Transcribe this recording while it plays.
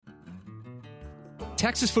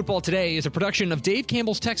Texas Football Today is a production of Dave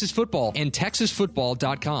Campbell's Texas Football and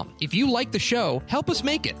TexasFootball.com. If you like the show, help us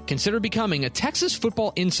make it. Consider becoming a Texas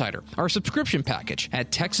Football Insider, our subscription package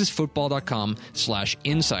at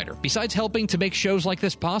TexasFootball.com/insider. Besides helping to make shows like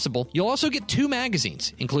this possible, you'll also get 2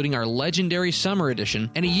 magazines, including our legendary summer edition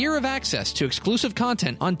and a year of access to exclusive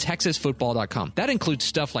content on TexasFootball.com. That includes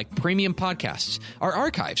stuff like premium podcasts, our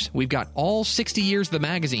archives. We've got all 60 years of the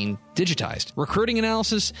magazine digitized, recruiting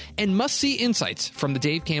analysis, and must-see insights from the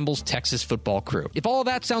Dave Campbell's Texas Football crew. If all of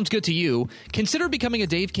that sounds good to you, consider becoming a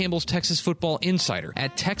Dave Campbell's Texas Football Insider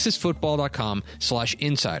at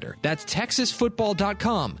TexasFootball.com/insider. That's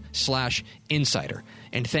TexasFootball.com/insider.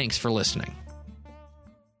 And thanks for listening.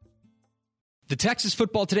 The Texas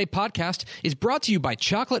Football Today podcast is brought to you by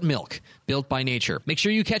Chocolate Milk, built by nature. Make sure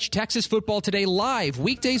you catch Texas Football Today live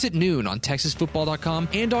weekdays at noon on TexasFootball.com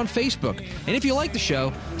and on Facebook. And if you like the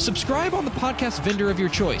show, subscribe on the podcast vendor of your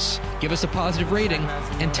choice. Give us a positive rating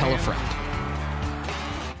and tell a friend.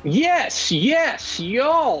 Yes,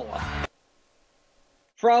 y'all.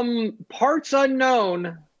 From parts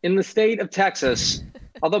unknown in the state of Texas,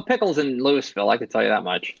 although Pickle's in Louisville, I can tell you that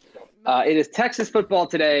much. It is Texas Football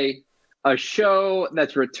Today, a show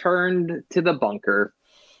that's returned to the bunker.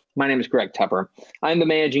 My name is Greg Tepper. I'm the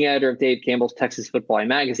managing editor of Dave Campbell's Texas Football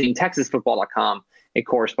magazine, TexasFootball.com, a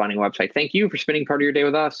corresponding website. Thank you for spending part of your day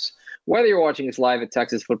with us. Whether you're watching us live at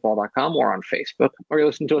TexasFootball.com or on Facebook, or you're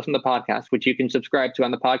listening to us on the podcast, which you can subscribe to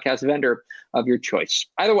on the podcast vendor of your choice.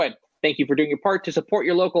 Either way, thank you for doing your part to support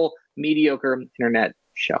your local mediocre internet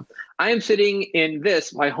show. I am sitting in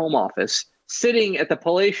my home office, sitting at the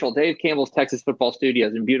palatial Dave Campbell's Texas Football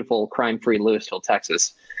Studios in beautiful, crime-free Louisville,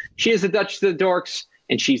 Texas. She is the Duchess of the Dorks,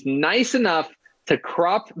 and she's nice enough to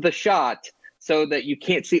crop the shot so that you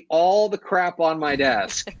can't see all the crap on my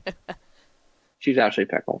desk. She's Ashley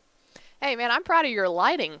Pickle. Hey, man, I'm proud of your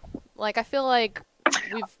lighting. Like, I feel like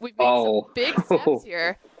we've made some big steps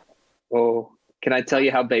here. Oh, can I tell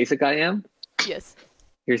you how basic I am? Yes.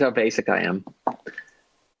 Here's how basic I am.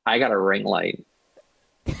 I got a ring light.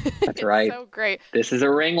 That's right. So great. This is a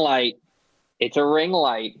ring light. It's a ring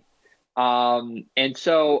light. And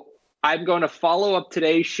so I'm going to follow up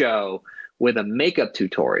today's show with a makeup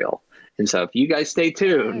tutorial. And so if you guys stay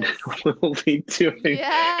tuned, we'll be doing,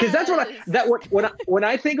 because that's when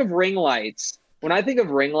I think of ring lights,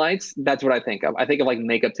 that's what I think of. I think of like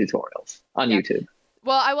makeup tutorials on YouTube.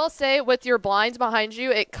 Well, I will say with your blinds behind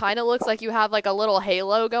you, it kind of looks like you have like a little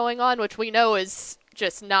halo going on, which we know is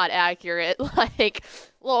just not accurate. Like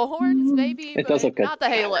little horns, maybe, it but does look good. Not the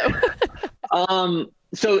halo.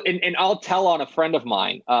 So, and I'll tell on a friend of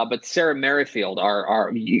mine, but Sarah Merrifield,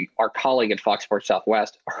 our colleague at Fox Sports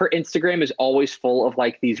Southwest, her Instagram is always full of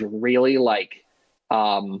like these really like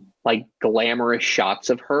glamorous shots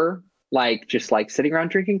of her, like just like sitting around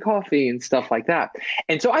drinking coffee and stuff like that.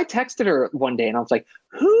 And so I texted her one day and I was like,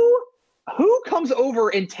 who comes over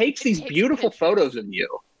and takes these beautiful pictures. photos of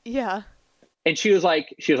you? Yeah. And she was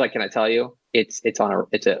like, can I tell you? It's a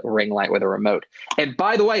ring light with a remote. And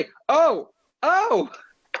by the way, oh,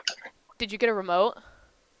 did you get a remote?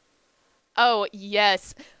 Oh,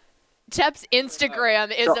 yes. Tep's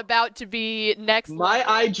Instagram is about to be next.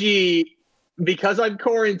 My IG, because I'm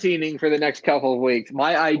quarantining for the next couple of weeks,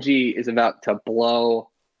 my IG is about to blow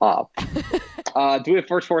up. Do we have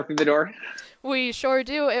first four through the door? We sure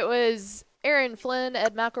do. It was Aaron Flynn,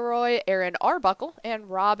 Ed McElroy, Aaron Arbuckle,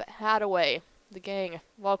 and Rob Hadaway. The gang.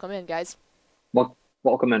 Welcome in, guys. Well,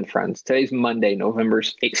 welcome in, friends. Today's Monday, November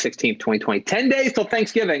 16th, 2020. 10 days till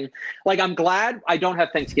Thanksgiving. Like, I'm glad I don't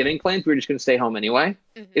have Thanksgiving plans. We're just going to stay home anyway.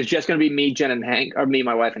 Mm-hmm. It's just going to be me, Jen, and Hank, or me,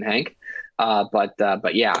 my wife, and Hank. But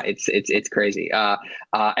yeah, it's crazy.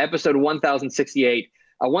 Episode 1068.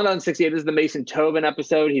 1068 is the Mason Tobin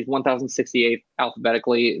episode. He's 1068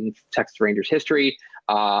 alphabetically in Texas Rangers history.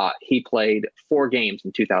 He played 4 games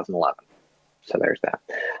in 2011. So there's that.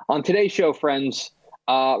 On today's show, friends,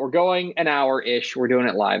 we're going an hour-ish. We're doing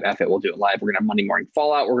it live. F it, we'll do it live. We're going to have Monday Morning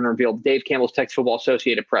Fallout. We're going to reveal Dave Campbell's Texas Football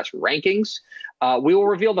Associated Press rankings. We will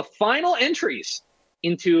reveal the final entries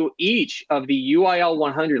into each of the UIL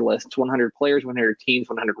 100 lists, 100 players, 100 teams,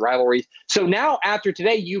 100 rivalries. So now, after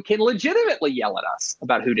today, you can legitimately yell at us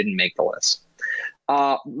about who didn't make the list.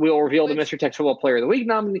 We'll reveal the Mr. Texas Football Player of the Week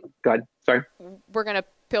nominee. Go ahead. Sorry. We're going to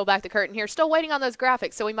peel back the curtain here. Still waiting on those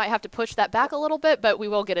graphics, so we might have to push that back a little bit, but we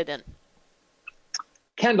will get it in.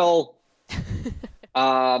 Kendall.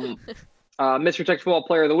 Mr. Texas Football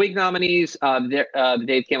Player of the Week nominees. The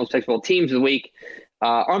Dave Campbell's Texas Football Teams of the Week.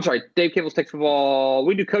 I'm sorry, Dave Campbell's Texas Football.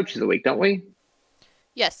 We do Coaches of the Week, don't we?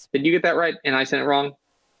 Yes. Did you get that right and I sent it wrong?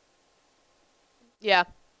 Yeah.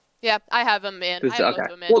 Yeah, I have them in. Okay.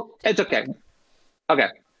 Well, it's okay. Okay.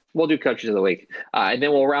 We'll do coaches of the week. And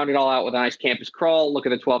then we'll round it all out with a nice campus crawl, look at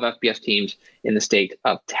the 12 FBS teams in the state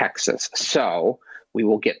of Texas. So we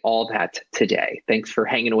will get all that today. Thanks for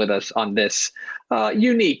hanging with us on this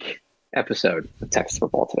unique episode of Texas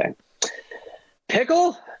Football Today.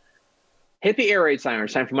 Pickle, hit the air raid signer.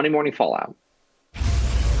 It's time for Monday Morning Fallout.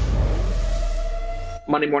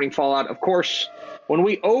 Monday Morning Fallout, of course, when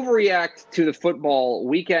we overreact to the football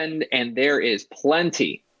weekend, and there is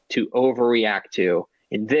plenty to overreact to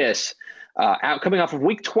in this, coming off of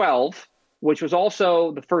week 12, which was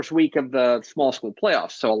also the first week of the small school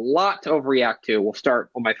playoffs. So a lot to overreact to. We'll start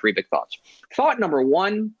with my three big thoughts. Thought number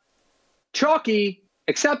one, chalky,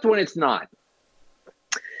 except when it's not.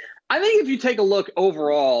 I think if you take a look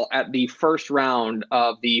overall at the first round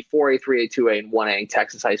of the 4A, 3A, 2A, and 1A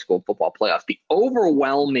Texas high school football playoffs, the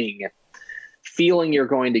overwhelming feeling you're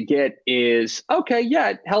going to get is, okay, yeah,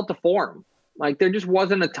 it held to form. Like there just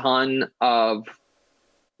wasn't a ton of,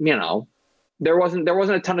 there wasn't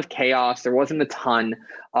a ton of chaos. There wasn't a ton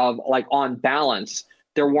of, like, on balance,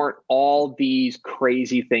 there weren't all these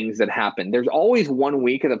crazy things that happened. There's always 1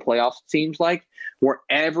 week of the playoffs, it seems like, where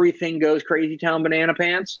everything goes crazy town banana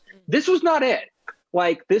pants. This was not it.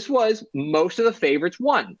 Like, this was most of the favorites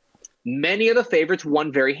won. Many of the favorites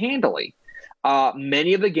won very handily.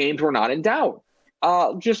 Many of the games were not in doubt.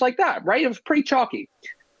 Just like that, right? It was pretty chalky.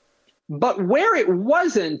 But where it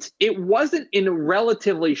wasn't in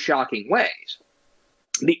relatively shocking ways.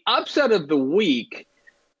 The upset of the week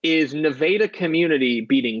is Nevada Community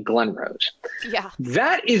beating Glen Rose. Yeah.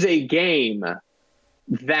 That is a game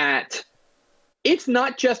that it's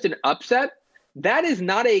not just an upset. That is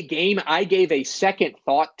not a game I gave a second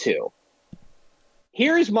thought to.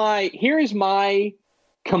 Here is my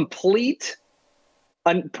complete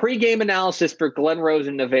pregame analysis for Glen Rose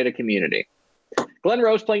and Nevada Community. Glen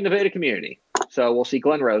Rose playing Nevada Community. So we'll see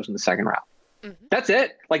Glen Rose in the second round. Mm-hmm. That's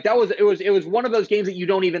it. Like it was one of those games that you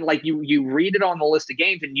don't even like, you read it on the list of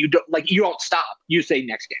games and you don't stop. You say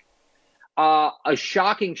next game. A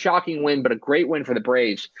shocking win, but a great win for the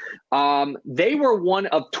Braves. They were one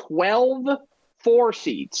of 12 4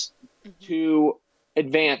 seeds to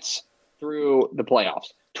advance through the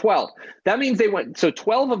playoffs. 12. That means they went, so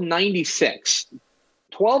 12 of 96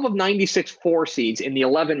 4 seeds in the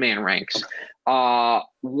 11-man ranks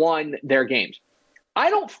won their games.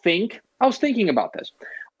 I was thinking about this.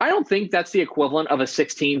 I don't think that's the equivalent of a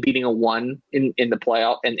 16 beating a 1 in the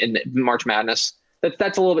playoff and in March Madness.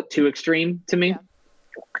 That's a little bit too extreme to me. Yeah.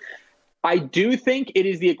 I do think it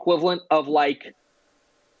is the equivalent of like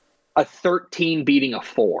a 13 beating a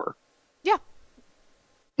 4. Yeah.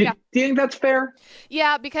 Do you think that's fair?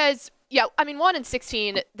 Yeah, because 1 and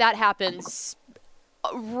 16, that happens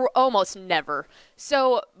almost never.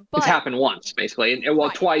 So, but it's happened once, basically. Well,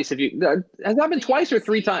 right. Twice. If you has that been twice or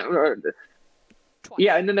 3 times? Twice.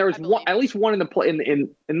 Yeah, and then there was at least one in the play, and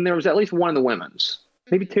there was at least one in the women's,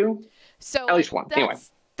 maybe 2. So at least one. Anyway,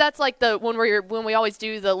 that's like when we always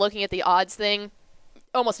do the looking at the odds thing.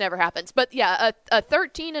 Almost never happens, but yeah, a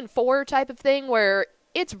 13 and 4 type of thing where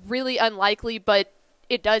it's really unlikely, but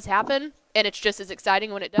it does happen, and it's just as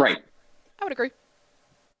exciting when it does. Right. I would agree.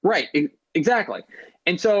 Right. Exactly.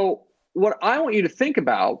 And so what I want you to think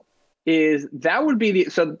about is that would be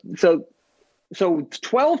so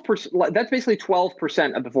 12%. That's basically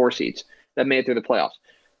 12% of the 4 seeds that made it through the playoffs.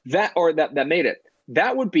 That made it.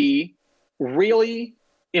 That would be really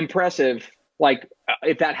impressive. Like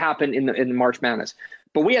if that happened in the March Madness.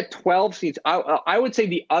 But we had 12 seeds. I would say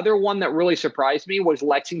the other one that really surprised me was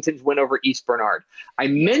Lexington's win over East Bernard. I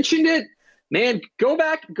mentioned it. Man, go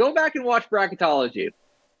back and watch Bracketology.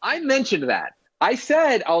 I mentioned that. I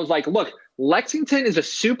was like, look, Lexington is a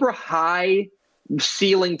super high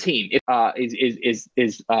ceiling team. It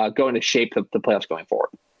is going to shape the playoffs going forward.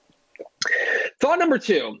 Thought number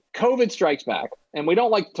 2, COVID strikes back. And we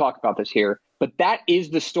don't like to talk about this here, but that is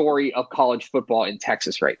the story of college football in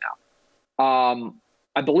Texas right now.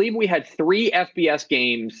 I believe we had 3 FBS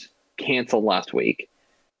games canceled last week.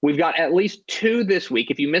 We've got at least 2 this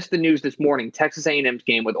week. If you missed the news this morning, Texas A&M's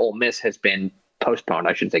game with Ole Miss has been postponed.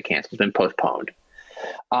 I shouldn't say canceled. It's been postponed.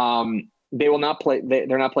 They will not play.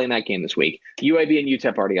 They're not playing that game this week. UAB and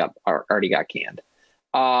UTEP already got canned.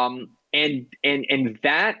 And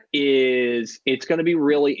that is, it's going to be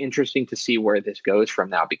really interesting to see where this goes from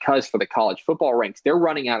now, because for the college football ranks, they're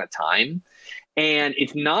running out of time. And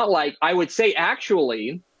it's not like, I would say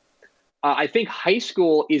actually, I think high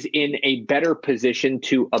school is in a better position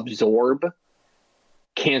to absorb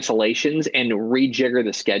cancellations and rejigger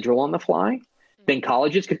the schedule on the fly than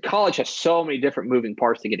college is, because college has so many different moving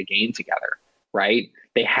parts to get a game together, right?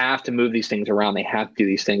 They have to move these things around. They have to do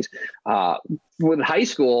these things. With high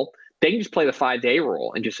school, They can just play the 5-day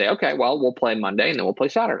rule and just say, okay, well, we'll play Monday and then we'll play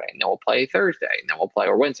Saturday and then we'll play Thursday and then we'll play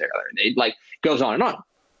or Wednesday. It like goes on and on.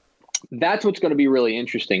 That's what's going to be really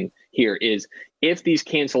interesting here is if these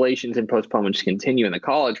cancellations and postponements continue in the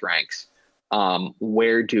college ranks,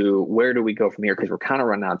 where do we go from here? Because we're kind of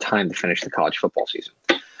running out of time to finish the college football season.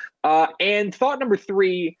 And thought number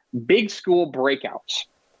 3, big school breakouts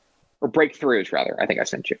or breakthroughs, rather. I think I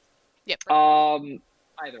sent you. Yep.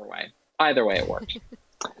 Either way it works.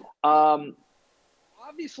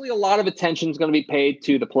 Obviously, a lot of attention is going to be paid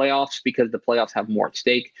to the playoffs because the playoffs have more at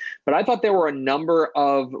stake. But I thought there were a number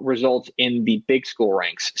of results in the big school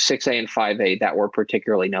ranks, 6A and 5A, that were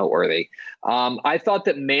particularly noteworthy. I thought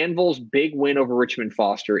that Manville's big win over Richmond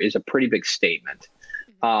Foster is a pretty big statement.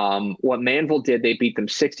 What Manville did, they beat them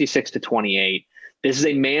 66-28. This is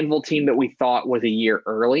a Manville team that we thought was a year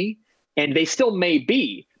early, and they still may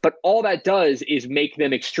be. But all that does is make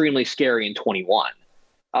them extremely scary in 21.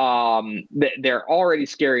 They're already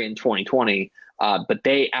scary in 2020, but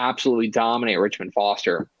they absolutely dominate Richmond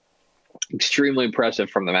Foster. Extremely impressive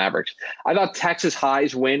from the Mavericks. I thought Texas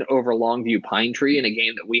High's win over Longview Pine Tree in a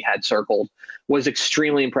game that we had circled was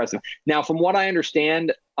extremely impressive. Now, from what I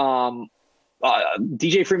understand,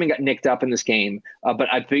 DJ Freeman got nicked up in this game, but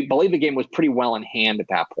I believe the game was pretty well in hand at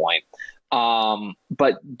that point.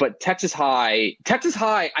 But Texas High,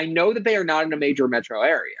 I know that they are not in a major metro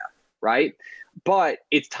area, right? But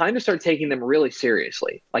it's time to start taking them really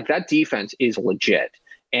seriously. Like that defense is legit.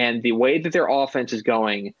 And the way that their offense is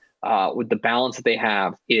going with the balance that they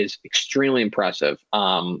have is extremely impressive.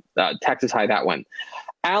 Texas High, that one.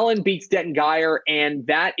 Allen beats Denton Guyer, and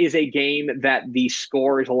that is a game that the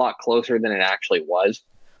score is a lot closer than it actually was.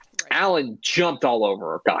 Right. Allen jumped all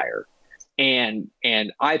over Guyer, and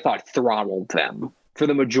I thought throttled them for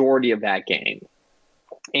the majority of that game.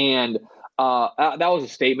 And that was a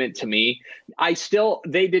statement to me.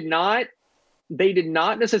 They did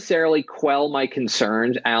not necessarily quell my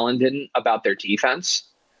concerns. Allen didn't about their defense.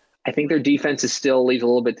 I think their defense still leaves a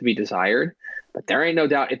little bit to be desired, but there ain't no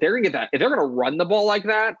doubt if they're going to run the ball like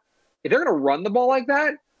that,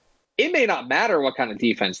 it may not matter what kind of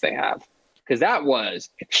defense they have, because that was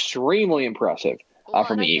extremely impressive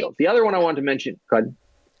from the Eagles. The other one I wanted to mention, go ahead.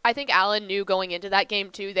 I think Allen knew going into that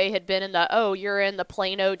game, too, they had been in you're in the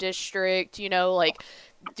Plano district,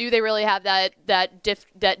 do they really have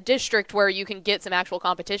that district where you can get some actual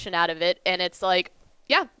competition out of it? And it's like,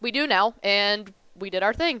 yeah, we do now, and we did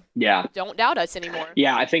our thing. Yeah. Don't doubt us anymore.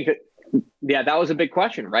 Yeah, I think that was a big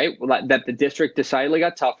question, right? That the district decidedly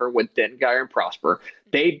got tougher with Denton Guyer and Prosper.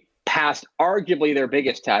 They passed arguably their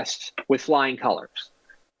biggest test with flying colors.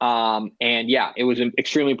 And yeah, it was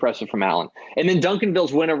extremely impressive from Allen. And then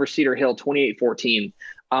Duncanville's win over Cedar Hill, 28-14.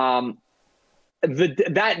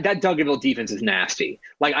 That Duncanville defense is nasty.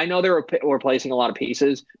 Like, I know they're replacing a lot of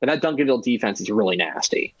pieces, but that Duncanville defense is really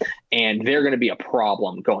nasty, and they're going to be a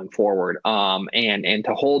problem going forward. And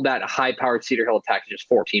to hold that high-powered Cedar Hill attack to just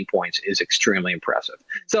 14 points is extremely impressive.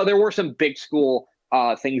 So there were some big school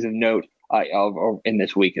things of note in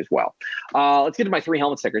this week as well. Let's get to my 3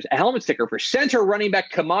 helmet stickers. A helmet sticker for center running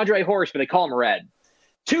back Kamadre Horse, but they call him Red.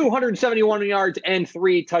 271 yards and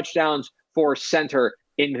 3 touchdowns for center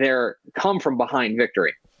in their come-from-behind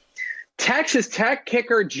victory. Texas Tech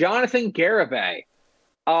kicker Jonathan Garibay,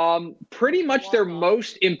 pretty much their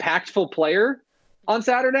most impactful player on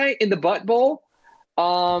Saturday in the Butt Bowl.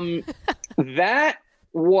 That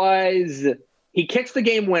was – he kicks the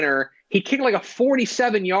game winner. He kicked like a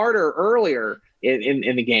 47-yarder earlier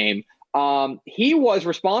in the game. He was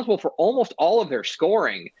responsible for almost all of their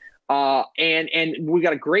scoring. And we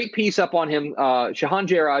got a great piece up on him. Shahan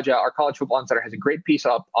Jayaraja, our college football insider, has a great piece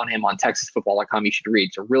up on him on TexasFootball.com. You should read.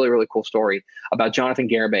 It's a really, really cool story about Jonathan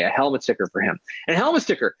Garibay, a helmet sticker for him. And a helmet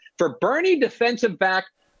sticker for Bernie defensive back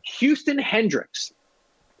Houston Hendricks.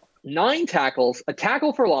 9 tackles, a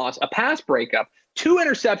tackle for loss, a pass breakup, 2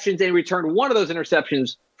 interceptions, and he returned one of those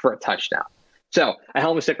interceptions for a touchdown. So a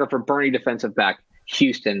helmet sticker for Bernie defensive back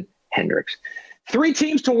Houston Hendricks. 3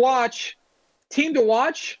 teams to watch. Team to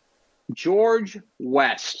watch. George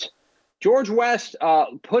West. George West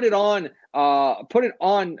put it on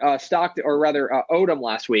Stockton, or rather Odom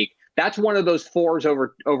last week. That's one of those 4s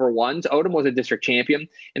over 1s. Odom was a district champion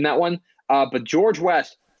in that one. But George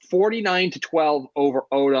West, 49-12 over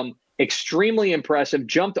Odom. Extremely impressive.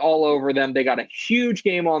 Jumped all over them. They got a huge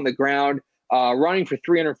game on the ground, running for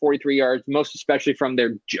 343 yards, most especially from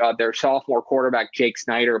their sophomore quarterback, Jake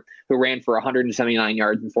Snyder, who ran for 179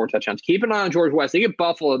 yards and 4 touchdowns. Keep an eye on George West. They get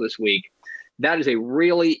Buffalo this week. That is a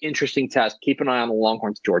really interesting test. Keep an eye on the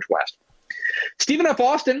Longhorns, George West. Stephen F.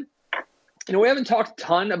 Austin, we haven't talked a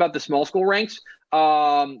ton about the small school ranks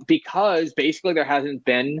because basically there hasn't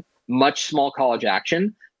been much small college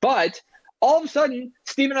action. But all of a sudden,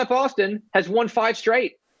 Stephen F. Austin has won 5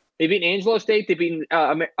 straight. They beat Angelo State. They beat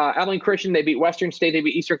Abilene Christian. They beat Western State. They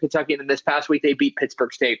beat Eastern Kentucky. And then this past week, they beat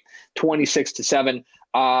Pittsburgh State 26-7.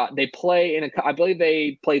 They play I believe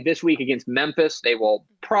they play this week against Memphis. They will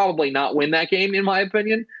probably not win that game, in my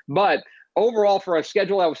opinion. But overall, for a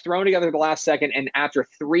schedule that was thrown together at the last second, and after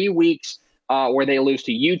 3 weeks where they lose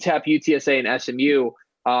to UTEP, UTSA, and SMU,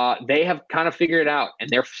 they have kind of figured it out.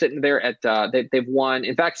 And they're sitting there at they've won,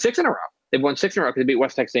 in fact, 6 in a row. They've won 6 in a row because they beat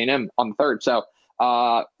West Texas A&M on the 3rd. So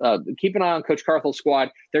keep an eye on Coach Carthel's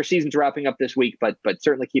squad. Their season's wrapping up this week, but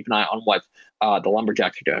certainly keep an eye on what the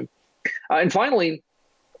Lumberjacks are doing. And finally,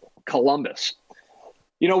 Columbus.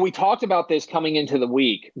 We talked about this coming into the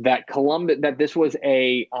week, that this was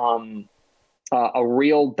a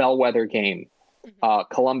real bellwether game,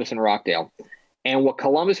 Columbus and Rockdale. And what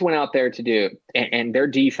Columbus went out there to do, and their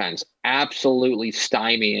defense absolutely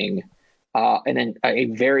stymieing a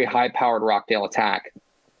very high-powered Rockdale attack.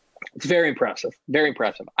 It's very impressive. Very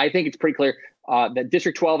impressive. I think it's pretty clear that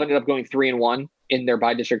District 12 ended up going 3-1 in their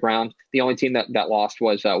by-district round. The only team that lost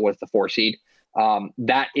was the 4 seed.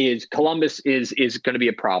 Columbus is going to be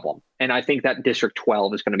a problem. And I think that District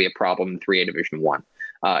 12 is going to be a problem in 3A Division 1.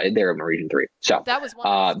 They're in Region 3. So that was one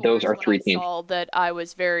of those are 3 teams that I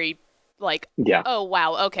was very oh,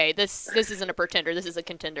 wow, okay, this isn't a pretender. This is a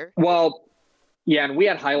contender. Well, yeah, and we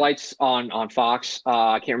had highlights on Fox.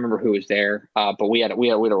 I can't remember who was there, but we had a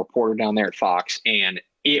reporter down there at Fox, and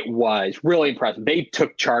it was really impressive. They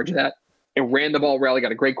took charge of that and ran the ball well. They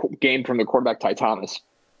got a great game from the quarterback, Ty Thomas.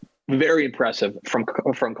 Very impressive from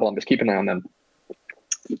Columbus. Keep an eye on them.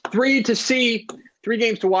 3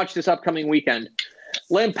 games to watch this upcoming weekend.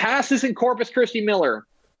 Lampasas and Corpus Christi Miller,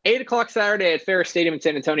 8 o'clock Saturday at Ferris Stadium in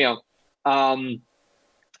San Antonio. I'm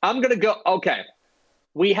gonna go. Okay,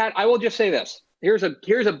 I will just say this. Here's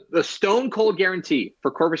a stone cold guarantee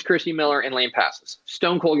for Corpus Christi Miller and Lampasas.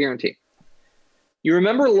 Stone cold guarantee. You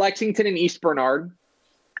remember Lexington and East Bernard,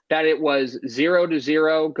 that it was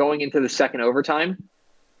 0-0 going into the second overtime?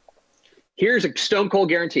 Here's a stone cold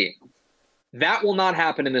guarantee. That will not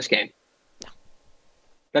happen in this game. No.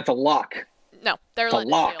 That's a lock. No, they're a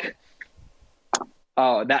lock.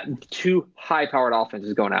 Oh, that 2 high-powered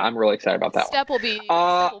offenses going out. I'm really excited about that Step one. will be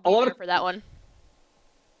there for that one.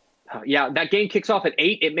 Yeah, that game kicks off at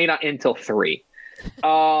 8. It may not end until 3.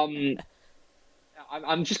 I'm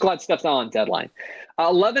just glad Steph's not on deadline.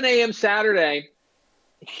 11 a.m. Saturday,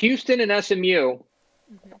 Houston and SMU.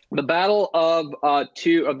 The battle of the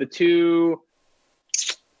two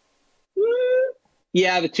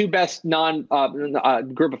best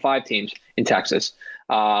group of 5 teams in Texas.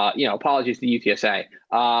 Apologies to UTSA.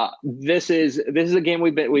 This is a game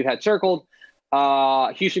we've had circled.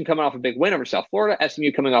 Houston coming off a big win over South Florida.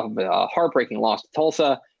 SMU coming off of a heartbreaking loss to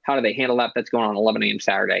Tulsa. How do they handle that? That's going on 11 a.m.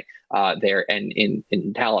 Saturday there and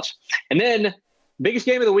in Dallas. And then biggest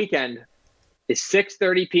game of the weekend is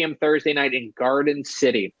 6:30 p.m. Thursday night in Garden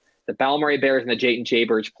City. The Balmorhea Bears and the Jayton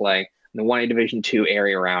Jaybirds play in the 1A Division II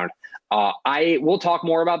area round. I will talk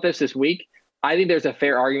more about this week. I think there's a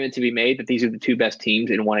fair argument to be made that these are the 2 best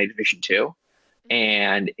teams in 1A Division II.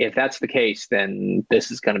 And if that's the case, then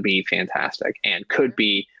this is going to be fantastic and could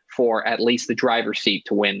be for at least the driver's seat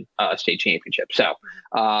to win a state championship. So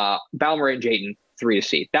Balmorhea and Jayton, 3 to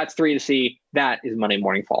see. That's 3 to see. That is Monday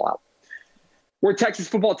Morning Fallout. We're Texas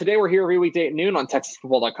Football Today. We're here every weekday at noon on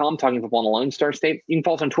TexasFootball.com, talking football in the Lone Star State. You can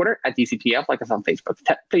follow us on Twitter at DCTF, like us on Facebook,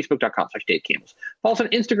 Facebook.com/Dave Campbells. Follow us on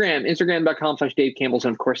Instagram, Instagram.com/Dave Campbells,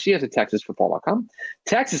 and of course, see us at TexasFootball.com.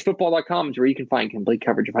 TexasFootball.com is where you can find complete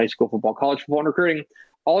coverage of high school football, college football, and recruiting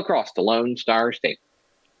all across the Lone Star State.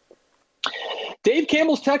 Dave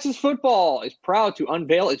Campbell's Texas Football is proud to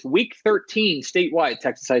unveil its Week 13 statewide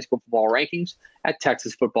Texas high school football rankings at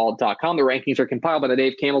TexasFootball.com. The rankings are compiled by the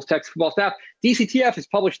Dave Campbell's Texas Football staff. DCTF has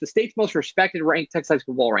published the state's most respected ranked Texas high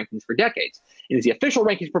school football rankings for decades. It is the official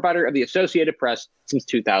rankings provider of the Associated Press since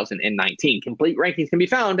 2019. Complete rankings can be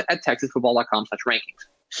found at TexasFootball.com/rankings.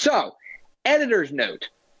 So, editor's note.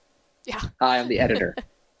 Yeah. I am the editor.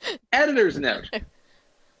 Editor's note.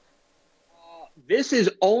 This is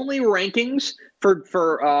only rankings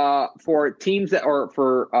for teams that are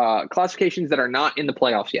for classifications that are not in the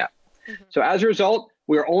playoffs yet. Mm-hmm. So as a result,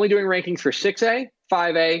 we are only doing rankings for 6A,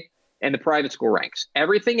 5A, and the private school ranks.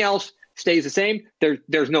 Everything else stays the same.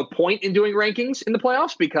 There's no point in doing rankings in the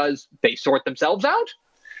playoffs because they sort themselves out.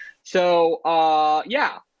 So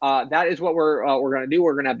that is what we're going to do.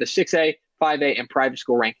 We're going to have the 6A, 5A, and private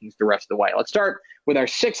school rankings the rest of the way. Let's start with our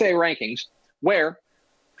 6A rankings, where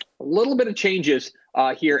a little bit of changes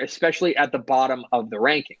here, especially at the bottom of the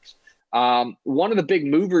rankings. One of the big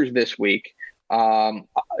movers this week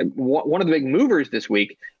One of the big movers this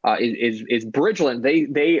week is Bridgeland. They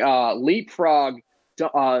leapfrog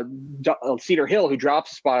Cedar Hill, who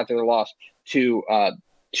drops a spot after their loss to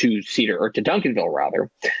Cedar, or to Duncanville rather.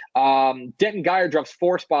 Denton Guyer drops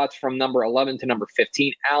 4 spots from number 11 to number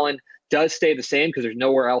 15. Allen does stay the same because there's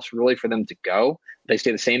nowhere else really for them to go. They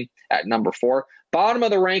stay the same at number 4. Bottom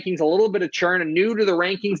of the rankings, a little bit of churn. And new to the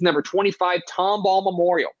rankings, number 25, Tomball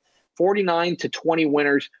Memorial. 49-20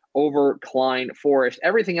 winners over Klein Forest.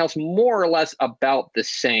 Everything else more or less about the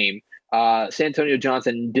same. Santonio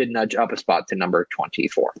Johnson did nudge up a spot to number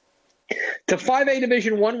 24. To 5A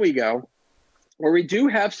Division 1 we go, where we do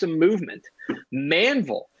have some movement.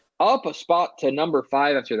 Manville up a spot to number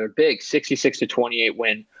 5 after their big 66-28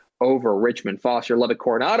 win over Richmond Foster. Lubbock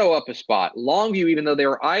Coronado up a spot. Longview, even though they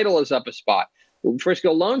were idle, is up a spot.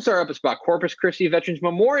 Frisco Lone Star up a spot. Corpus Christi Veterans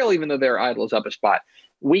Memorial, even though they're idle, is up a spot.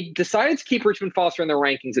 We decided to keep Richmond Foster in the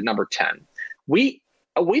rankings at number 10. We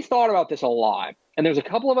thought about this a lot, and there's a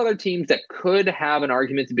couple of other teams that could have an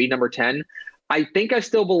argument to be number 10. I think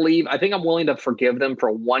I'm willing to forgive them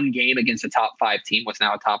for one game against a top 5 team, what's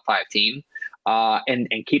now a top 5 team, and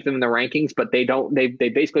keep them in the rankings, but they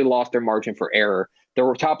basically lost their margin for error. There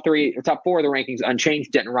were top 4 of the rankings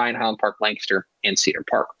unchanged: Denton, Ryan, Highland Park, Lancaster, and Cedar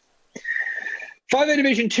Park. 5A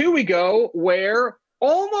Division 2 we go, where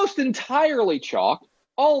almost entirely chalk.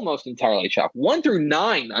 1 through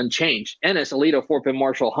 9 unchanged. Ennis, Aledo, Fort Bend,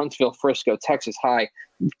 Marshall, Huntsville, Frisco, Texas High,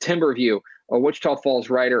 Timberview, Wichita Falls,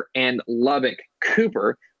 Ryder, and Lubbock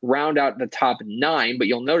Cooper round out the top 9. But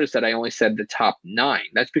you'll notice that I only said the top 9.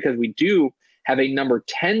 That's because we do have a number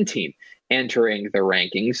 10 team entering the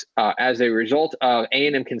rankings as a result of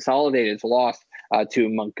A&M Consolidated's loss to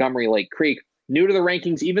Montgomery Lake Creek. New to the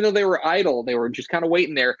rankings, even though they were idle, they were just kind of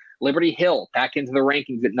waiting there. Liberty Hill back into the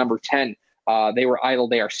rankings at number 10. They were idle.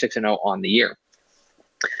 They are 6-0 on the year.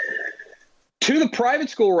 To the private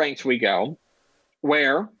school ranks we go,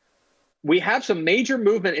 where we have some major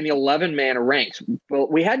movement in the 11-man ranks. Well,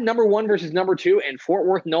 we had number 1 versus number 2, and Fort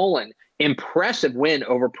Worth Nolan. Impressive win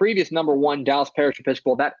over previous number 1 Dallas Parish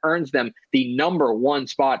Episcopal. That earns them the number 1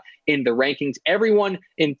 spot in the rankings. Everyone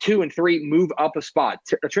in 2 and 3 move up a spot.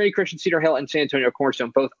 Trinity Christian, Cedar Hill, and San Antonio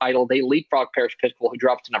Cornerstone both idle. They leapfrog Parish Episcopal, who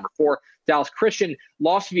drops to number 4. Dallas Christian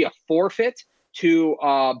lost via forfeit to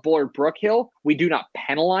Bullard Brook Hill. We do not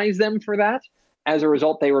penalize them for that. As a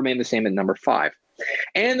result, they remain the same at number 5.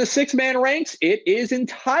 And the 6-man ranks, it is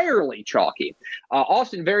entirely chalky.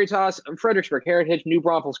 Austin Veritas, Fredericksburg Heritage, New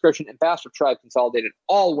Braunfels Christian, and Bastrop Tribe Consolidated,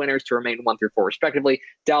 all winners to remain 1 through 4 respectively.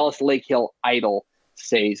 Dallas Lake Hill idle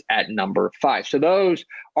stays at number 5. So those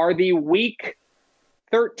are the week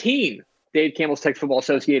 13 Dave Campbell's Texas Football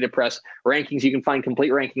Associated Press rankings. You can find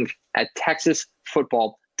complete rankings at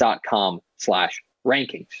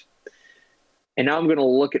texasfootball.com/rankings. And now I'm going to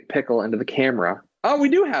look at Pickle into the camera. Oh, we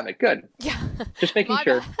do have it. Good. Yeah. Just making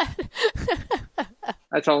sure.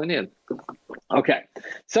 That's all we need. Okay.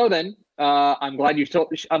 So then, I'm glad you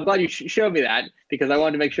showed me that, because I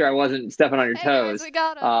wanted to make sure I wasn't stepping on your toes. Guys, we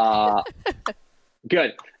got it.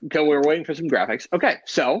 Good. So we're waiting for some graphics. Okay.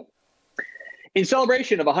 So, in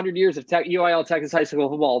celebration of 100 years of UIL Texas high school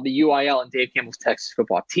football, the UIL and Dave Campbell's Texas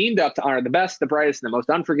Football teamed up to honor the best, the brightest, and the most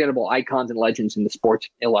unforgettable icons and legends in the sport's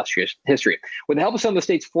illustrious history. With the help of some of the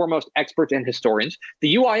state's foremost experts and historians,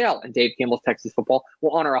 the UIL and Dave Campbell's Texas Football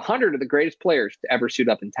will honor 100 of the greatest players to ever suit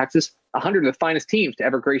up in Texas, 100 of the finest teams to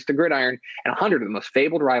ever grace the gridiron, and 100 of the most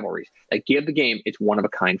fabled rivalries that give the game its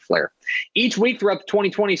one-of-a-kind flair. Each week throughout the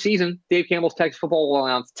 2020 season, Dave Campbell's Texas Football will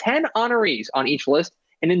announce 10 honorees on each list,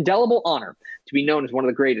 an indelible honor to be known as one of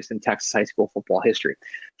the greatest in Texas high school football history.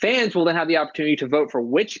 Fans will then have the opportunity to vote for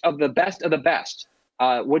which of the best,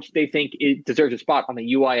 which they think it deserves a spot on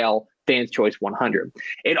the UIL Fans' Choice 100.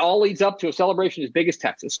 It all leads up to a celebration as big as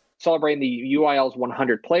Texas, celebrating the UIL's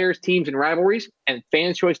 100 players, teams, and rivalries, and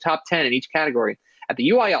Fans' Choice top 10 in each category at the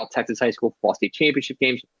UIL Texas High School Football State Championship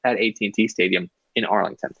games at AT&T Stadium in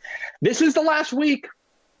Arlington. This is the last week.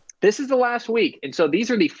 And so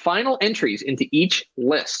these are the final entries into each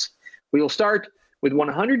list. We will start with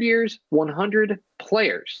 100 years, 100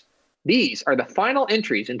 players. These are the final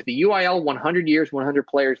entries into the UIL 100 years, 100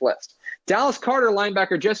 players list. Dallas Carter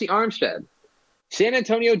linebacker Jesse Armstead. San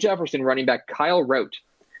Antonio Jefferson running back Kyle Rote.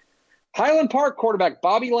 Highland Park quarterback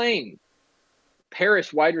Bobby Lane.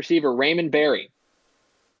 Paris wide receiver Raymond Berry.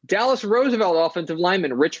 Dallas Roosevelt offensive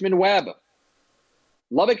lineman Richmond Webb.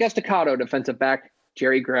 Lubbock Estacado defensive back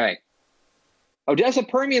Jerry Gray. Odessa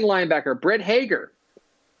Permian linebacker Brett Hager.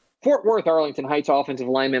 Fort Worth Arlington Heights offensive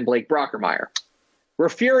lineman Blake Brockermeyer.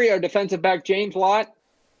 Refugio defensive back James Lott.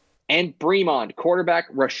 And Bremond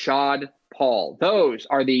quarterback Rashad Paul. Those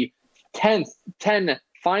are the 10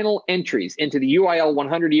 final entries into the UIL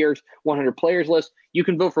 100 Years, 100 Players list. You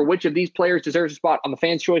can vote for which of these players deserves a spot on the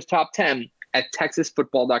Fans' Choice Top 10 at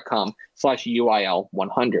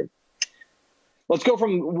texasfootball.com/UIL100. Let's go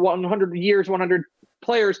from 100 years, 100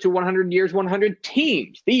 players to 100 years, 100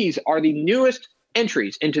 teams. These are the newest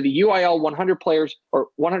entries into the UIL 100 players, or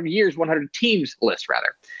 100 years, 100 teams list,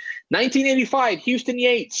 rather. 1985, Houston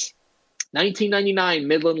Yates. 1999,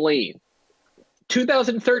 Midland Lee.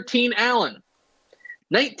 2013, Allen.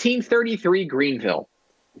 1933, Greenville.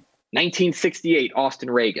 1968, Austin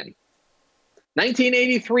Reagan.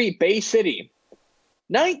 1983, Bay City.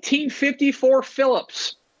 1954,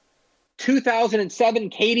 Phillips. 2007,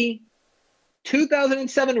 Katy.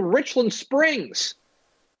 2007, Richland Springs.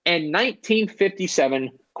 And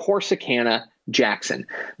 1957, Corsicana, Jackson.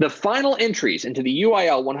 The final entries into the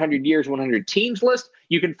UIL 100 Years, 100 Teams list.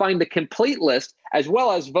 You can find the complete list as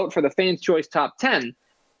well as vote for the Fans' Choice Top 10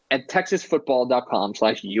 at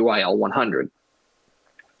texasfootball.com/UIL100.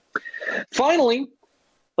 Finally,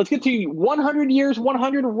 let's get to 100 Years,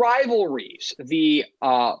 100 Rivalries. These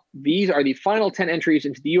are the final 10 entries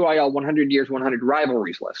into the UIL 100 Years, 100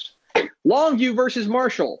 Rivalries list. Longview versus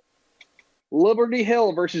Marshall. Liberty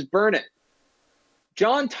Hill versus Burnett.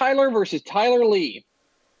 John Tyler versus Tyler Lee.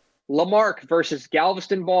 Lamarck versus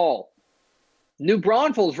Galveston Ball. New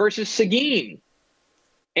Braunfels versus Seguin.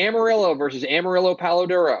 Amarillo versus Amarillo Palo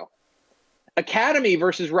Duro. Academy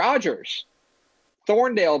versus Rogers.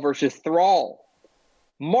 Thorndale versus Thrall.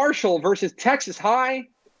 Marshall versus Texas High.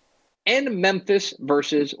 And Memphis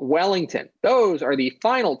versus Wellington. Those are the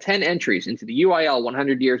final 10 entries into the UIL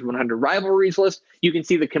 100 Years, 100 Rivalries list. You can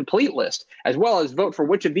see the complete list, as well as vote for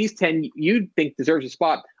which of these 10 you think deserves a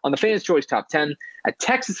spot on the Fans' Choice Top 10 at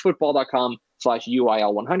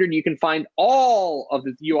texasfootball.com/UIL100. You can find all of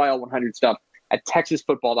the UIL 100 stuff at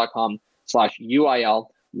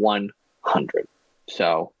texasfootball.com/UIL100.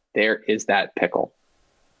 So there is that pickle.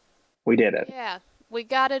 We did it. Yeah, we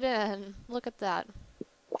got it in. Look at that.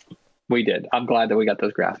 We did. I'm glad that we got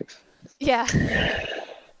those graphics. Yeah.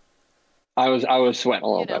 I was sweating a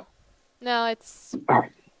little bit. No, it's All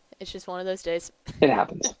right. It's just one of those days. It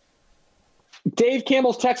happens. Dave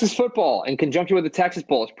Campbell's Texas Football, in conjunction with the Texas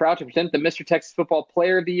Bowl, is proud to present the Mr. Texas Football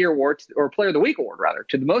Player of the Year Award, or Player of the Week Award, rather,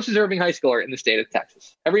 to the most deserving high schooler in the state of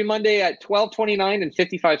Texas. Every Monday at 12:29 and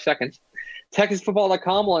 55 seconds,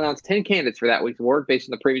 TexasFootball.com will announce 10 candidates for that week's award based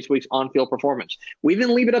on the previous week's on-field performance. We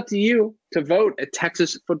then leave it up to you to vote at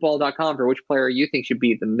TexasFootball.com for which player you think should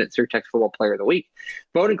be the Mr. Texas Football Player of the Week.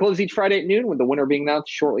 Voting closes each Friday at noon, with the winner being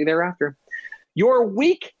announced shortly thereafter. Your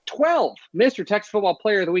Week 12 Mr. Texas Football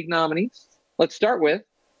Player of the Week nominees. Let's start with,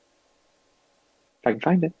 if I can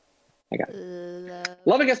find it. I got it.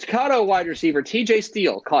 Lubbock Estacado wide receiver TJ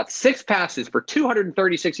Steele caught 6 passes for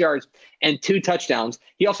 236 yards and 2 touchdowns.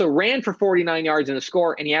 He also ran for 49 yards and a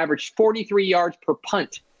score, and he averaged 43 yards per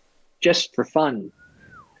punt, just for fun.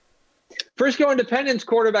 Frisco Independence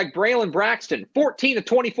quarterback Braylon Braxton, 14 of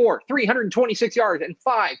 24, 326 yards and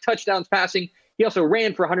 5 touchdowns passing. He also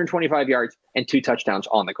ran for 125 yards and 2 touchdowns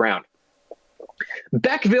on the ground.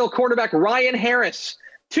 Beckville quarterback Ryan Harris,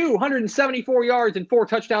 274 yards and 4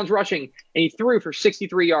 touchdowns rushing, and he threw for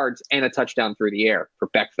 63 yards and a touchdown through the air for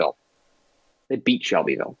Beckville. They beat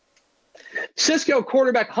Shelbyville. Cisco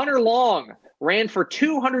quarterback Hunter Long ran for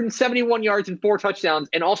 271 yards and 4 touchdowns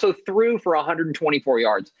and also threw for 124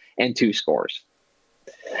 yards and 2 scores.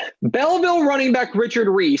 Belleville running back Richard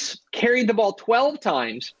Reese carried the ball 12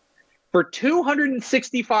 times for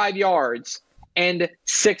 265 yards and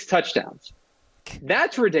 6 touchdowns.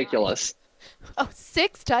 That's ridiculous. Oh,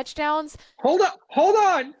 6 touchdowns? Hold on.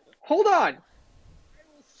 I will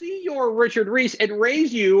see your Richard Reese and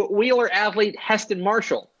raise you Wheeler athlete Heston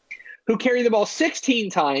Marshall, who carried the ball 16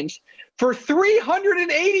 times for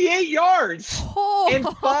 388 yards and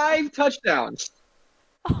 5 touchdowns.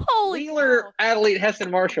 Holy Wheeler athlete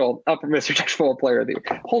Heston Marshall up for Mr. Texas Football Player of the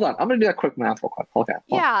Year. Hold on. I'm going to do that quick math real quick. Okay.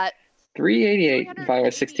 Yeah. 388 divided by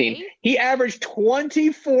 16. He averaged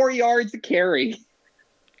 24 yards a carry.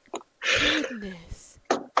 Goodness.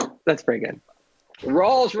 That's pretty good.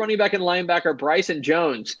 Rawls running back and linebacker Bryson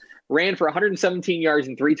Jones ran for 117 yards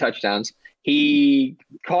and 3 touchdowns. He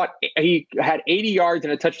had 80 yards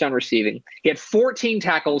and a touchdown receiving. He had 14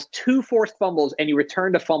 tackles, 2 forced fumbles, and he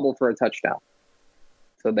returned a fumble for a touchdown.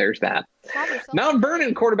 So there's that. Mount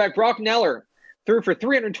Vernon quarterback Brock Neller threw for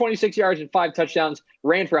 326 yards and 5 touchdowns,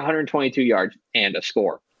 ran for 122 yards and a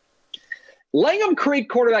score. Langham Creek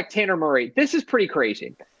quarterback Tanner Murray. This is pretty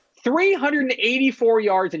crazy. 384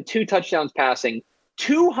 yards and 2 touchdowns passing,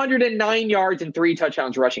 209 yards and 3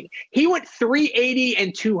 touchdowns rushing. He went 380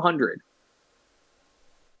 and 200.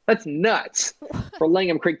 That's nuts for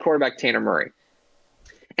Langham Creek quarterback Tanner Murray.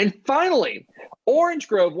 And finally, Orange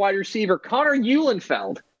Grove wide receiver Connor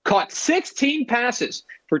Eulenfeld caught 16 passes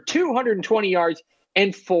for 220 yards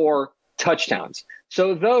and 4 touchdowns.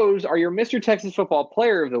 So those are your Mr. Texas Football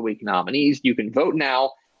Player of the Week nominees. You can vote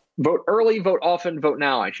now, vote early, vote often, vote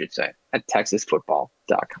now, I should say, at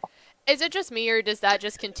texasfootball.com. Is it just me, or does that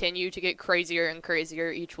just continue to get crazier and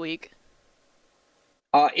crazier each week?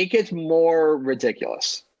 It gets more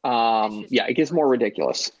ridiculous. It gets more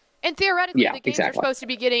ridiculous. And theoretically, the games exactly. are supposed to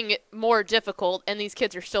be getting more difficult, and these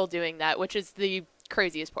kids are still doing that, which is the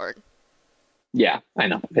craziest part. Yeah, I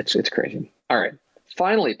know. It's crazy. All right.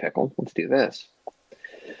 Finally, Pickle, let's do this.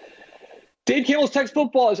 Dave Campbell's Texas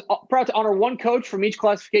Football is proud to honor one coach from each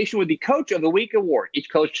classification with the Coach of the Week award. Each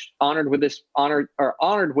coach honored with this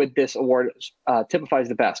award typifies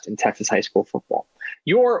the best in Texas high school football.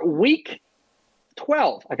 Your Week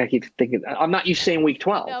 12. Like I keep thinking, I'm not used to saying Week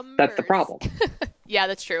 12. Numbers. That's the problem. Yeah,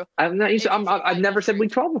 that's true. I'm not used. I've never said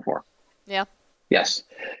Week 12 before. Yeah. Yes.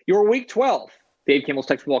 Your Week 12. Dave Campbell's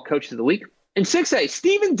Texas Football Coaches of the Week. In 6A,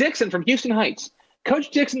 Steven Dixon from Houston Heights.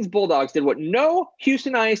 Coach Dixon's Bulldogs did what no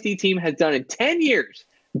Houston ISD team has done in 10 years.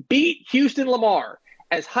 Beat Houston Lamar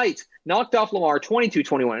as Heights knocked off Lamar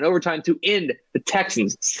 22-21 in overtime to end the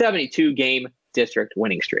Texans' 72-game district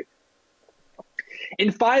winning streak.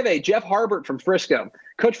 In 5A, Jeff Harbert from Frisco.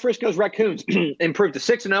 Coach Frisco's Raccoons improved to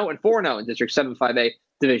 6-0 and 4-0 in District 7 5A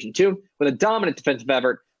Division 2 with a dominant defensive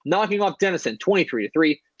effort, knocking off Denison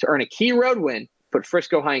 23-3 to earn a key road win, put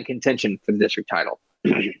Frisco High in contention for the district title.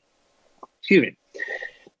 Excuse me.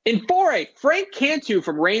 In 4A, Frank Cantu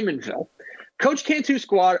from Raymondville. Coach Cantu's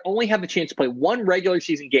squad only had the chance to play one regular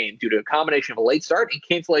season game due to a combination of a late start and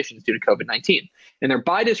cancellations due to COVID-19. In their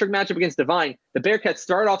bi-district matchup against Devine, the Bearcats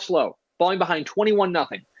started off slow, falling behind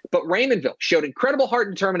 21-0. But Raymondville showed incredible heart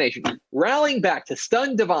and determination, rallying back to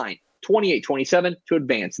stun Devine 28-27 to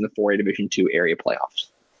advance in the 4A Division II area playoffs.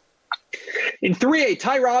 In 3A,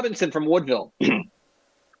 Ty Robinson from Woodville.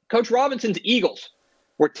 Coach Robinson's Eagles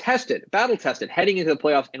were battle-tested heading into the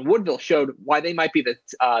playoffs, and Woodville showed why they might be the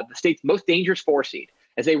state's most dangerous 4 seed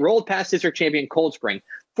as they rolled past district champion Cold Spring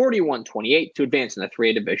 41-28 to advance in the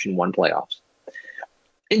 3A Division I playoffs.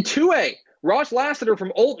 In 2A, Ross Lassiter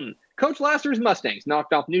from Olton. Coach Lassiter's Mustangs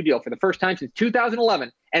knocked off New Deal for the first time since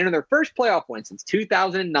 2011 and in their first playoff win since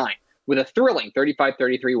 2009 with a thrilling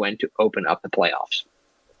 35-33 win to open up the playoffs.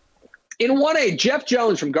 In 1A, Jeff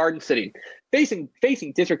Jones from Garden City, facing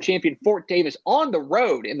district champion Fort Davis on the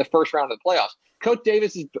road in the first round of the playoffs.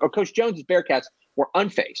 Coach Jones's Bearcats were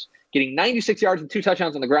unfazed, getting 96 yards and 2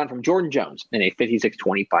 touchdowns on the ground from Jordan Jones in a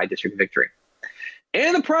 56-25 district victory. And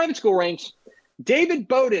in the private school ranks, David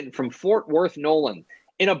Bowden from Fort Worth Nolan.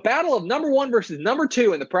 In a battle of number 1 versus number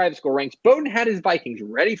 2 in the private school ranks, Bowden had his Vikings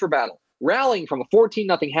ready for battle, rallying from a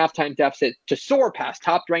 14-0 halftime deficit to soar past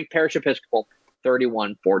top-ranked Parish Episcopal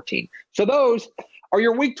 31-14. So those are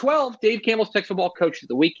your Week 12 Dave Campbell's Texas Football Coach of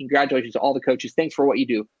the Week. Congratulations to all the coaches. Thanks for what you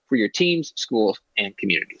do for your teams, schools, and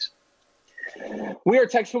communities. We are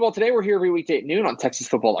Texas Football Today. We're here every weekday at noon on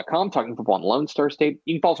TexasFootball.com, talking football in Lone Star State.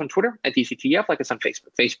 You can follow us on Twitter at DCTF, like us on Facebook,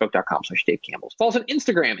 Facebook.com/Dave Campbell's. Follow us on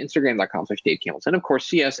Instagram, Instagram.com/Dave Campbell's. And of course,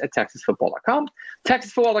 see us at TexasFootball.com.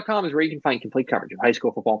 TexasFootball.com is where you can find complete coverage of high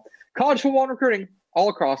school football, college football, and recruiting all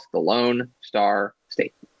across the Lone Star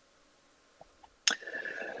State.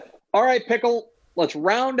 All right, Pickle, let's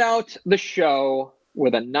round out the show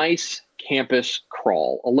with a nice campus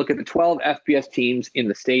crawl. A look at the 12 FBS teams in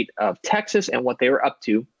the state of Texas and what they were up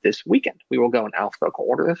to this weekend. We will go in alphabetical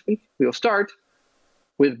order this week. We will start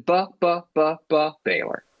with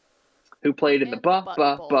Baylor, who played in the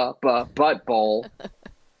Butt Bowl.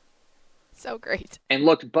 So great. And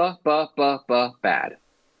looked bad.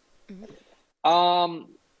 Mm-hmm.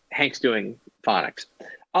 Hank's doing phonics.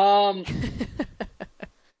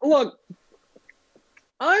 Look,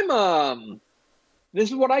 this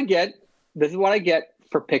is what I get. This is what I get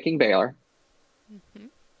for picking Baylor. Mm-hmm.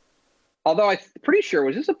 Although I'm pretty sure,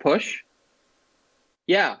 was this a push?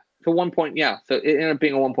 Yeah, for 1 point. Yeah, so it ended up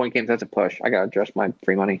being a 1 point game. So that's a push. I got to adjust my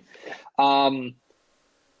free money. I'm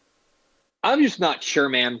just not sure,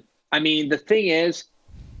 man. I mean, the thing is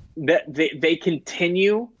that they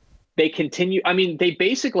continue. I mean,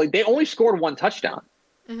 they only scored 1 touchdown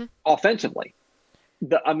offensively.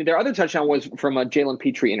 Their other touchdown was from a Jalen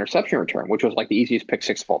Petrie interception return, which was like the easiest pick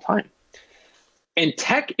 6 of all time. And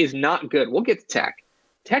Tech is not good. We'll get to Tech.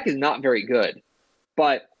 Tech is not very good.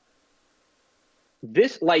 But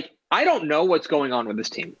I don't know what's going on with this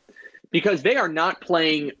team because they are not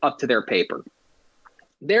playing up to their paper.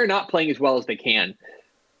 They're not playing as well as they can.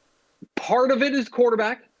 Part of it is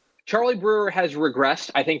quarterback. Charlie Brewer has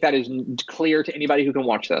regressed. I think that is clear to anybody who can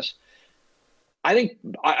watch this. I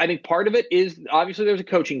think part of it is obviously there's a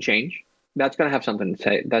coaching change. That's going to have something to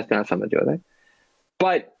say. That's going to have something to do with it.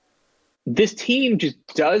 But this team just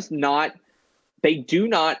does not. They do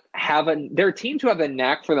not have there are teams who have a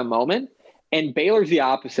knack for the moment, and Baylor's the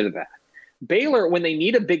opposite of that. Baylor, when they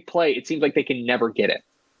need a big play, it seems like they can never get it.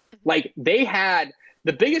 Like they had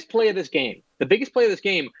the biggest play of this game. The biggest play of this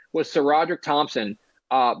game was Sir Roderick Thompson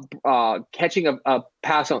catching a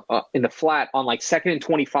pass in the flat on like 2nd and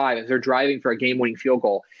 25 as they're driving for a game-winning field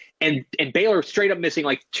goal, and Baylor straight up missing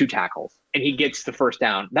like 2 tackles, and he gets the first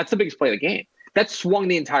down. That's the biggest play of the game. That swung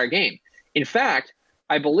the entire game. In fact,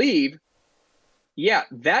 I believe,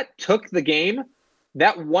 that took the game.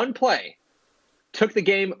 That one play took the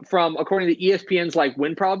game from, according to ESPN's like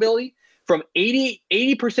win probability, from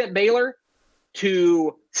 80% Baylor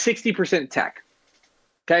to 60% Tech.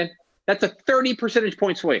 Okay? That's a 30 percentage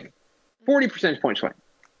point swing, 40 percentage point swing.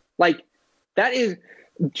 Like that is,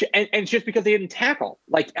 and it's just because they didn't tackle.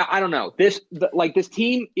 Like, I don't know. This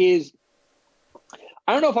team is,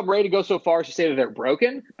 I don't know if I'm ready to go so far as to say that they're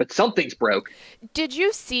broken, but something's broke. Did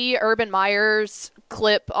you see Urban Meyer's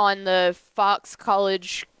clip on the Fox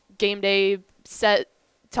College Game Day set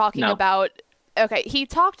talking about, okay, he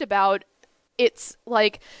talked about it's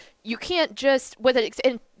like you can't just,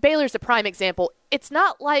 and Baylor's a prime example, it's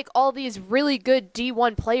not like all these really good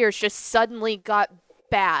D1 players just suddenly got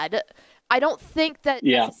bad. I don't think that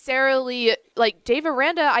necessarily, like, Dave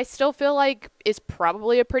Aranda, I still feel like is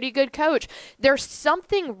probably a pretty good coach. There's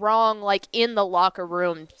something wrong, like, in the locker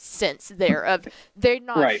room sense there of they're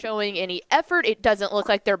not showing any effort. It doesn't look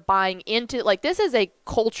like they're buying into, like, this is a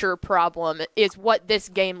culture problem is what this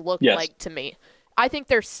game looked like to me. I think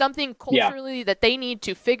there's something culturally that they need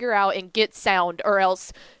to figure out and get sound, or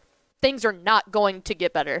else things are not going to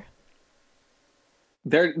get better.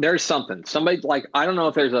 There's something. Somebody, like, I don't know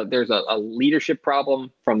if there's a leadership problem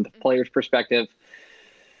from the player's perspective,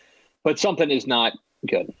 but something is not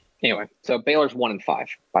good. Anyway, so Baylor's 1-5,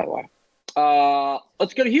 by the way.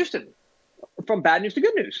 Let's go to Houston. From bad news to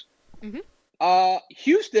good news. Mm-hmm.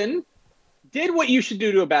 Houston did what you should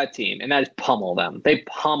do to a bad team, and that is pummel them. They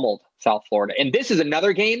pummeled South Florida. And this is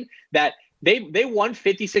another game that they won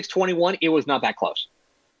 56-21. It was not that close.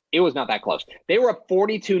 It was not that close. They were up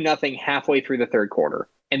 42-0 halfway through the third quarter,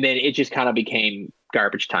 and then it just kind of became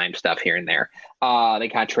garbage time stuff here and there. They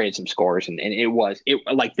kind of traded some scores, and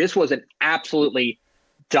this was an absolutely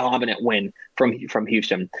dominant win from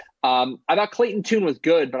Houston. I thought Clayton Tune was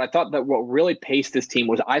good, but I thought that what really paced this team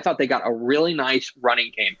was I thought they got a really nice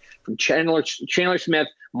running game from Chandler Smith,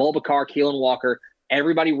 Mulbacar, Keelan Walker.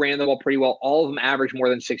 Everybody ran the ball pretty well. All of them averaged more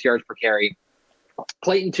than 6 yards per carry.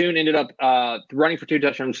 Clayton Tune ended up running for 2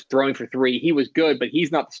 touchdowns, throwing for 3. He was good, but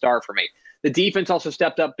he's not the star for me. The defense also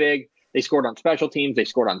stepped up big. They scored on special teams. They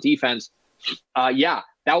scored on defense.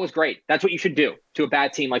 That was great. That's what you should do to a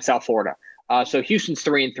bad team like South Florida. So Houston's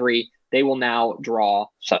 3-3. They will now draw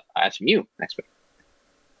SMU next week.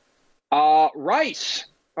 Rice.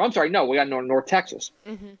 Oh, I'm sorry. No, we got North Texas.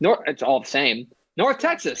 Mm-hmm. It's all the same. North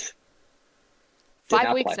Texas.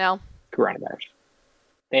 5 weeks now. Coronavirus.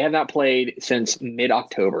 They have not played since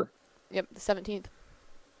mid-October. Yep, the 17th.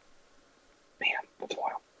 Man, that's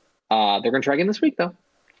wild. They're going to try again this week, though.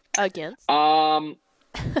 Against?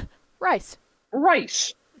 Rice.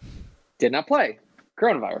 Did not play.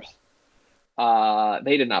 Coronavirus.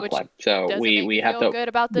 They did not play. So we have to feel good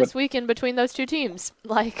about this weekend between those two teams.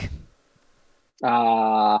 Like.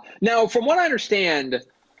 Now, from what I understand,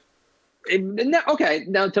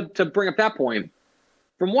 now to bring up that point,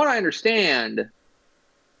 from what I understand,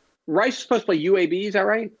 Rice is supposed to play UAB, is that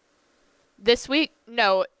right? This week?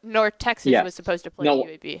 No, North Texas was supposed to play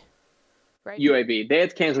UAB. Right? UAB. They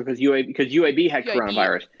had to cancel because UAB had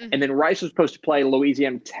coronavirus. Mm-hmm. And then Rice was supposed to play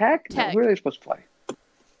Louisiana Tech? No, who were they supposed to play?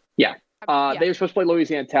 Yeah. They were supposed to play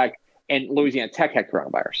Louisiana Tech, and Louisiana Tech had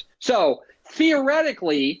coronavirus. So,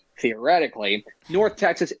 theoretically, North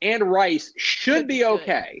Texas and Rice should be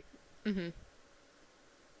okay. Mm-hmm.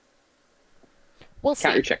 We'll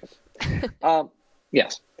Count your chickens.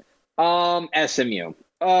 Yes. SMU.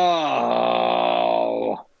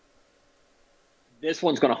 Oh. This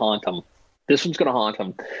one's going to haunt them.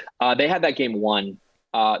 They had that game won.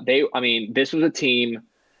 This was a team.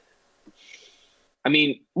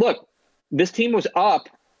 Look, this team was up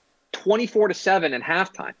 24-7 at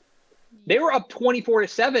halftime. They were up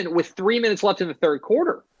 24-7 with 3 minutes left in the third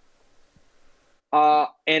quarter.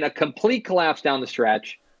 And a complete collapse down the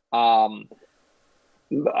stretch.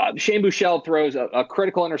 Shane Buechele throws a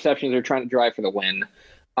critical interception as they're trying to drive for the win.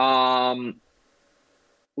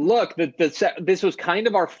 Look, this was kind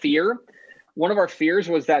of our fear. one of our fears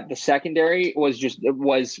was that the secondary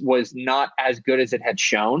was not as good as it had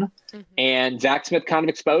shown, and Zach Smith kind of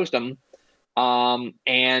exposed them.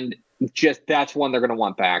 And just that's one they're going to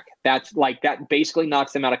want back. That basically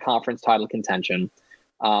knocks them out of conference title contention.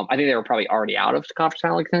 I think they were probably already out of conference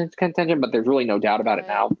title contention, but there's really no doubt about it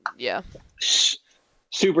now. Yeah.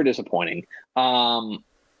 Super disappointing.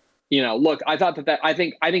 Look, I thought I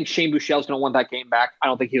think Shane Buechele's going to want that game back. I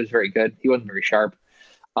don't think he was very good. He wasn't very sharp.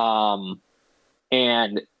 And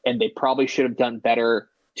they probably should have done better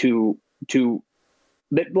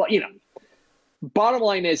bottom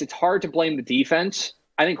line is it's hard to blame the defense.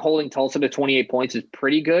 I think holding Tulsa to 28 points is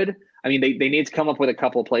pretty good. I mean, they need to come up with a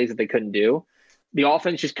couple of plays that they couldn't do. The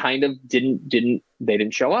offense just kind of didn't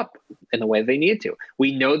show up in the way they needed to.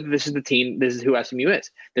 We know that this is the team. This is who SMU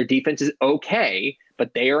is. Their defense is okay,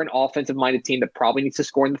 but they are an offensive-minded team that probably needs to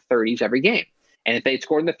score in the 30s every game. And if they had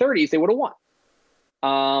scored in the 30s, they would have won.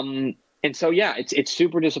 And so, yeah, it's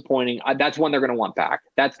super disappointing. That's one they're going to want back.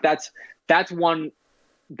 That's one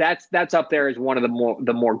that's up there as one of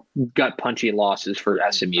the more gut punchy losses for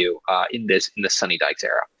SMU in the Sonny Dykes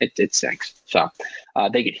era. It stinks. So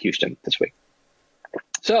they get Houston this week.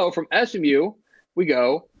 So from SMU we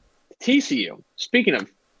go to TCU. Speaking of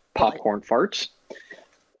popcorn farts,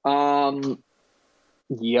 yuck,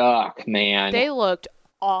 man. They looked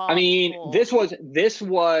awful. I mean, this was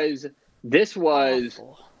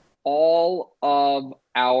awful. All of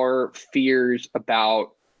our fears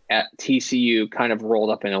about at TCU kind of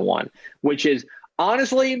rolled up into one, which is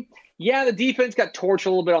honestly, yeah, the defense got torched a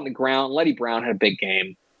little bit on the ground. Letty Brown had a big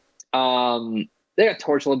game. They got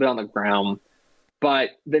torched a little bit on the ground,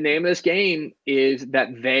 but the name of this game is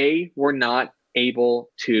that they were not able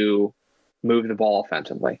to move the ball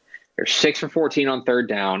offensively. They're 6 for 14 on third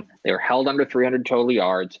down. They were held under 300 total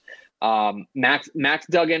yards. Max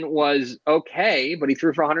Duggan was okay, but he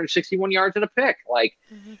threw for 161 yards and a pick.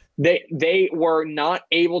 They were not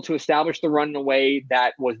able to establish the run in a way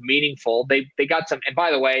that was meaningful. They got some, and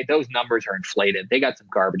by the way, those numbers are inflated. They got some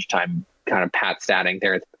garbage time kind of stat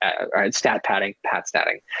padding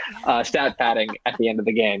stat padding at the end of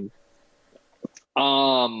the game.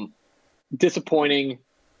 Disappointing.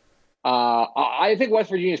 I think West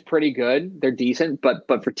Virginia is pretty good. They're decent, but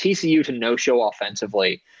for TCU to no show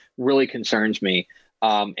offensively really concerns me.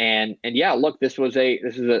 And yeah, look, they were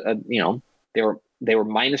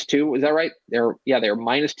 -2. Is that right? They were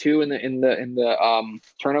 -2 in the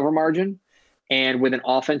turnover margin, and with an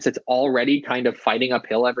offense that's already kind of fighting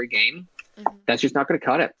uphill every game, that's just not going to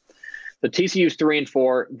cut it. The TCU's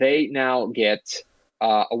 3-4. They now get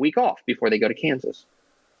a week off before they go to Kansas.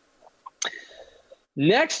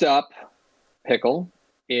 Next up, Pickle,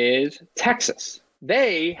 is Texas.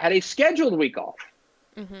 They had a scheduled week off.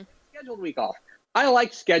 Scheduled week off. I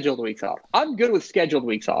like scheduled weeks off. I'm good with scheduled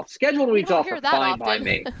weeks off. Scheduled weeks off are fine by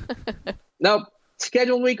me. Nope.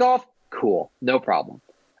 Scheduled week off, cool. No problem.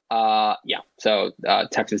 So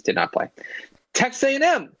Texas did not play. Texas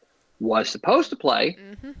A&M was supposed to play,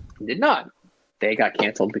 did not. They got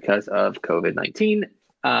canceled because of COVID-19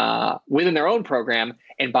 within their own program.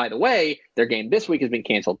 And by the way, their game this week has been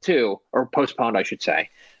canceled too, or postponed, I should say,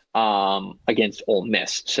 against Ole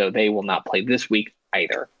Miss. So they will not play this week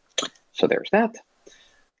either. So there's that.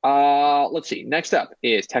 Let's see. Next up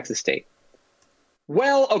is Texas State.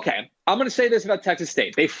 Well, okay. I'm going to say this about Texas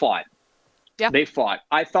State. They fought. Yeah. They fought.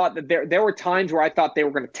 I thought that there were times where I thought they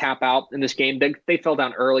were going to tap out in this game. They fell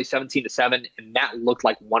down early, 17-7, and that looked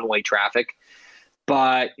like one-way traffic.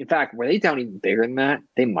 But, in fact, were they down even bigger than that?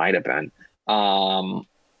 They might have been.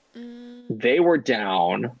 They were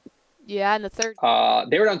down. Yeah, in the third.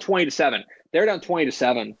 They were down 20-7. They were down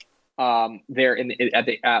 20-7. There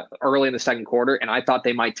early in the second quarter, and I thought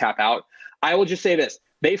they might tap out. I will just say this: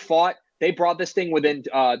 they fought. They brought this thing within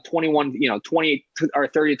 21, 28 or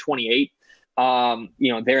 30-28.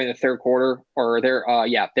 They're in the third quarter, or they're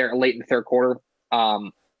late in the third quarter.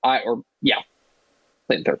 Late in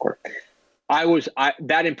the third quarter.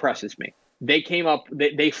 That impresses me. They came up.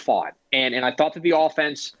 They fought, and I thought that the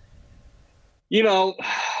offense, the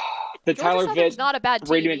Georgia Tyler Southern's not a bad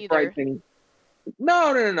team either.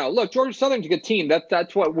 No. Look, Georgia Southern's a good team.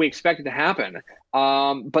 That's what we expected to happen.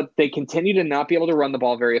 But they continue to not be able to run the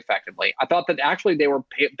ball very effectively. I thought that actually they were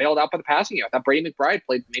bailed out by the passing game. I thought Brady McBride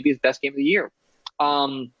played maybe his best game of the year.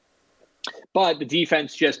 But the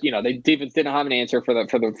defense just, the defense didn't have an answer for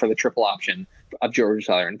the triple option of Georgia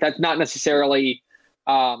Southern. That's not necessarily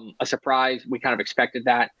a surprise. We kind of expected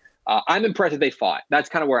that. I'm impressed that they fought. That's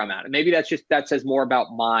kind of where I'm at. And maybe that says more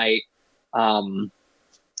about my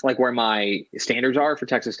where my standards are for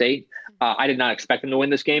Texas State. I did not expect them to win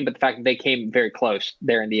this game, but the fact that they came very close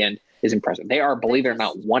there in the end is impressive. They are, believe it or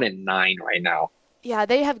not, 1-9 right now. Yeah,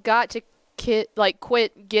 they have got to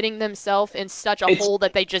quit getting themselves in such a hole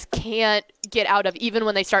that they just can't get out of, even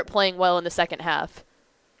when they start playing well in the second half.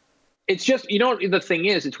 It's just, the thing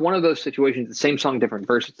is, it's one of those situations, the same song, different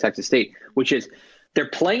verse with Texas State, which is they're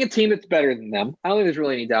playing a team that's better than them. I don't think there's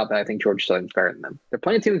really any doubt that I think Georgia Southern's better than them. They're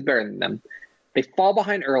playing a team that's better than them. They fall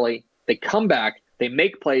behind early. They come back. They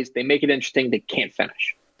make plays. They make it interesting. They can't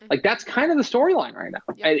finish. Like, that's kind of the storyline right now.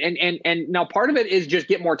 Yep. And now part of it is just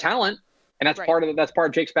get more talent. And that's part of it. That's part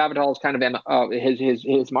of Jake Spavital's kind of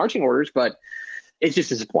his marching orders, but it's just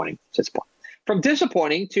disappointing. It's disappointing. From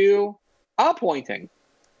disappointing to appointing.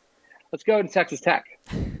 Let's go to Texas Tech.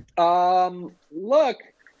 Look,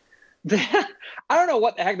 I don't know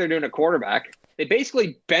what the heck they're doing at quarterback. They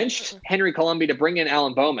basically benched Henry Columbia to bring in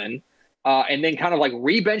Alan Bowman, and then kind of like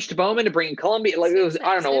re-benched Bowman to bring in Columbia. Like, I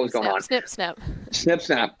don't know what was going on.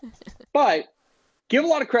 Snip. But give a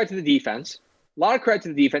lot of credit to the defense. I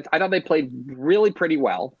thought they played really pretty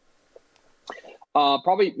well.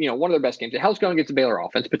 Probably, one of their best games. Hell's going against the Baylor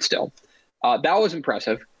offense, but still. That was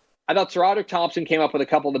impressive. I thought SaRodorick Thompson came up with a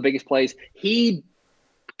couple of the biggest plays. He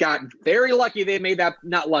got very lucky they made that –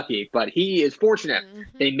 not lucky, but he is fortunate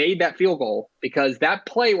they made that field goal, because that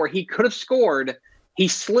play where he could have scored, he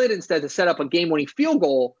slid instead to set up a game-winning field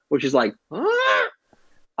goal, which is like, that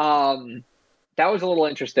was a little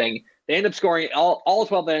interesting. They end up scoring all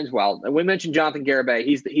is well that ends well. We mentioned Jonathan Garibay.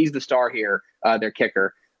 He's the star here, their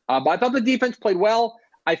kicker. But I thought the defense played well.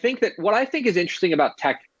 I think that what I think is interesting about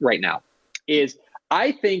Tech right now is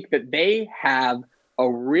I think that they have a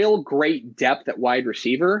real great depth at wide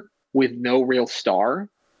receiver with no real star.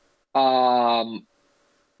 But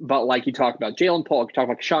like you talk about Jalen Polk, you talk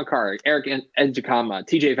about Sean Carter, Eric Nzekama,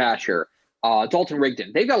 TJ Vasher, Dalton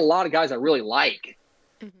Rigdon. They've got a lot of guys I really like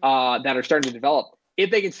that are starting to develop. If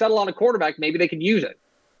they can settle on a quarterback, maybe they could use it.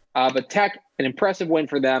 But Tech, an impressive win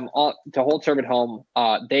for them to hold serve at home.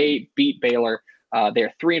 They beat Baylor.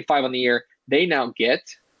 They're 3-5 on the year. They now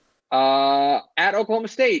get at Oklahoma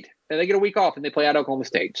State. And they get a week off and they play at Oklahoma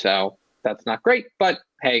State. So that's not great. But,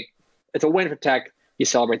 hey, it's a win for Tech. You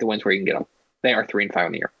celebrate the wins where you can get them. They are 3-5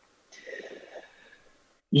 on the year.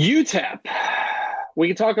 UTEP. We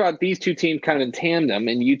can talk about these two teams kind of in tandem,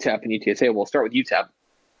 in UTEP and UTSA. We'll start with UTEP.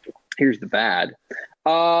 Here's the bad.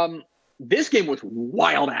 This game was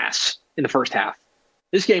wild ass in the first half.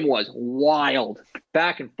 This game was wild,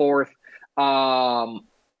 back and forth.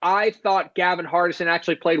 I thought Gavin Hardison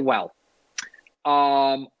actually played well.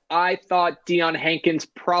 I thought Deion Hankins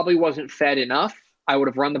probably wasn't fed enough. I would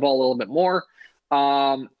have run the ball a little bit more.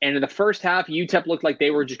 And in the first half, UTEP looked like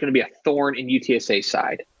they were just going to be a thorn in UTSA's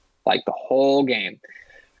side, like the whole game.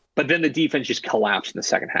 But then the defense just collapsed in the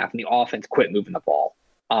second half, and the offense quit moving the ball.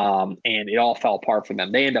 And it all fell apart for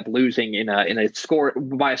them. They end up losing in a score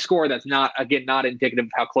by a score that's not indicative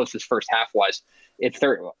of how close this first half was. It's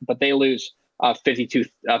third, but they lose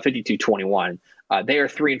 52-21. They are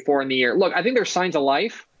 3-4 in the year. Look, I think there's signs of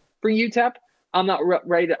life for UTEP. I'm not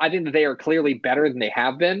ready. I think that they are clearly better than they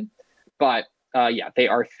have been, but they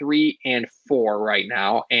are 3-4 right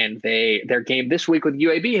now, and their game this week with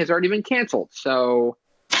UAB has already been canceled. So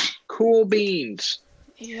cool beans.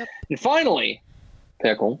 Yep. And finally,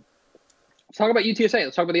 Pickle, let's talk about UTSA.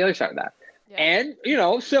 Let's talk about the other side of that. Yeah. And,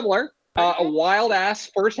 similar, a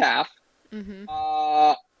wild-ass first half. Mm-hmm.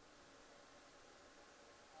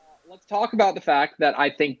 Let's talk about the fact that I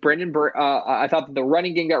think I thought that the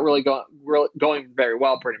running game got really going very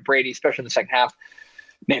well. Brendan Brady, especially in the second half.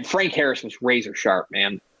 Man, Frank Harris was razor sharp,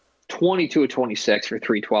 man. 22 of 26 for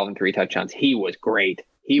 312 and 3 touchdowns. He was great.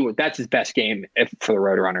 That's his best game for the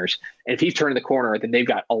Roadrunners. And if he's turning the corner, then they've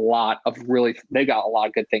got a lot of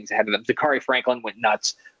good things ahead of them. Zachary Franklin went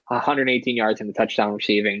nuts, 118 yards and a touchdown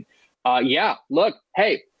receiving. Look,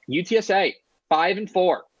 hey, UTSA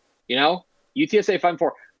 5-4. UTSA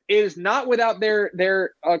 5-4 is not without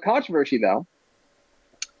their controversy though.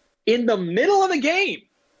 In the middle of the game,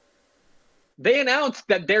 they announced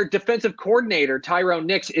that their defensive coordinator Tyrone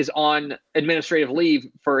Nix is on administrative leave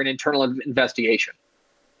for an internal investigation.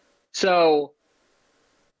 So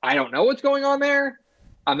I don't know what's going on there.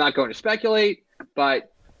 I'm not going to speculate,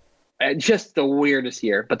 but just the weirdest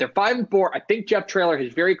year. But they're 5-4. I think Jeff Traylor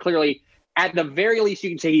has very clearly, at the very least,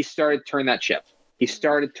 you can say he started to turn that ship.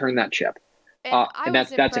 And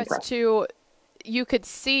that's impressive too. You could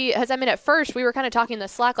see, at first we were kind of talking in the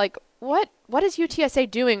Slack, like, what is UTSA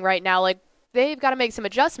doing right now? Like, they've got to make some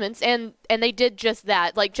adjustments, and they did just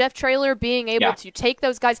that. Like Jeff Traylor being able to take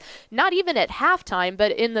those guys, not even at halftime,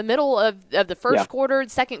 but in the middle of the first quarter,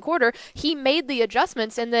 second quarter, he made the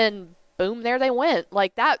adjustments, and then boom, there they went.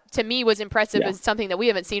 Like that to me was impressive. Is something that we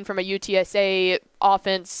haven't seen from a UTSA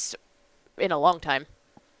offense in a long time.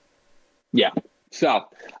 Yeah. So,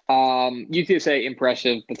 UTSA,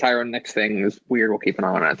 impressive. The Tyrone next thing is weird. We'll keep an eye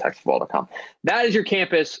on it at TexasFootball.com. That is your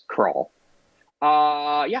campus crawl.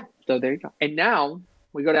 Yeah, so there you go. And now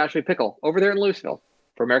we go to Ashley Pickle over there in Louisville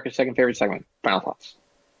for America's second favorite segment. Final thoughts.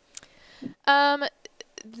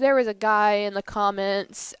 There was a guy in the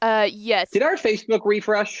comments. Yes. Did our Facebook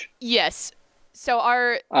refresh? Yes. So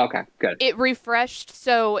okay, good. It refreshed,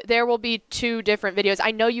 so there will be 2 different videos.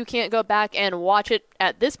 I know you can't go back and watch it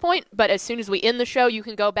at this point, but as soon as we end the show, you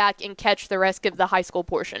can go back and catch the rest of the high school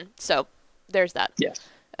portion. So there's that. Yes.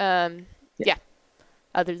 Yeah.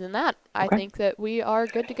 Other than that, I think that we are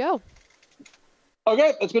good to go.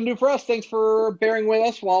 Okay, that's going to do for us. Thanks for bearing with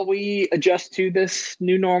us while we adjust to this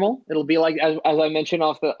new normal. It'll be like, as I mentioned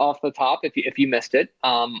off the top, if you missed it,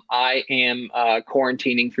 I am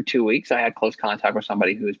quarantining for 2 weeks. I had close contact with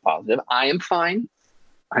somebody who is positive. I am fine.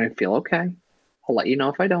 I feel okay. I'll let you know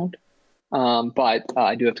if I don't. But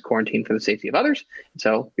I do have to quarantine for the safety of others.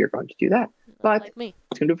 So we're going to do that. But like me.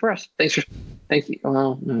 That's going to do it for us. Thank you.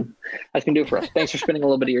 That's going to do it for us. Thanks for spending a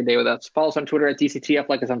little bit of your day with us. Follow us on Twitter at DCTF.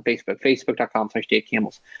 Like us on Facebook,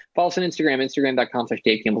 facebook.com/DaveCampbells. Follow us on Instagram,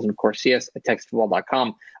 instagram.com/DaveCampbells. And of course, see us at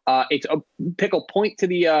TexasFootball.com. It's a Pickle point to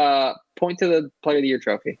the Player of the Year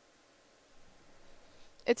trophy.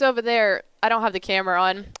 It's over there. I don't have the camera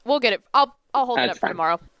on. We'll get it. I'll hold it up for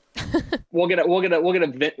tomorrow. We'll get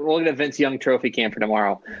a Vince Young trophy cam for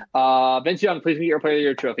tomorrow. Vince Young, please get your Player of the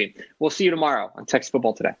Year trophy. We'll see you tomorrow on Texas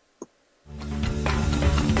Football Today.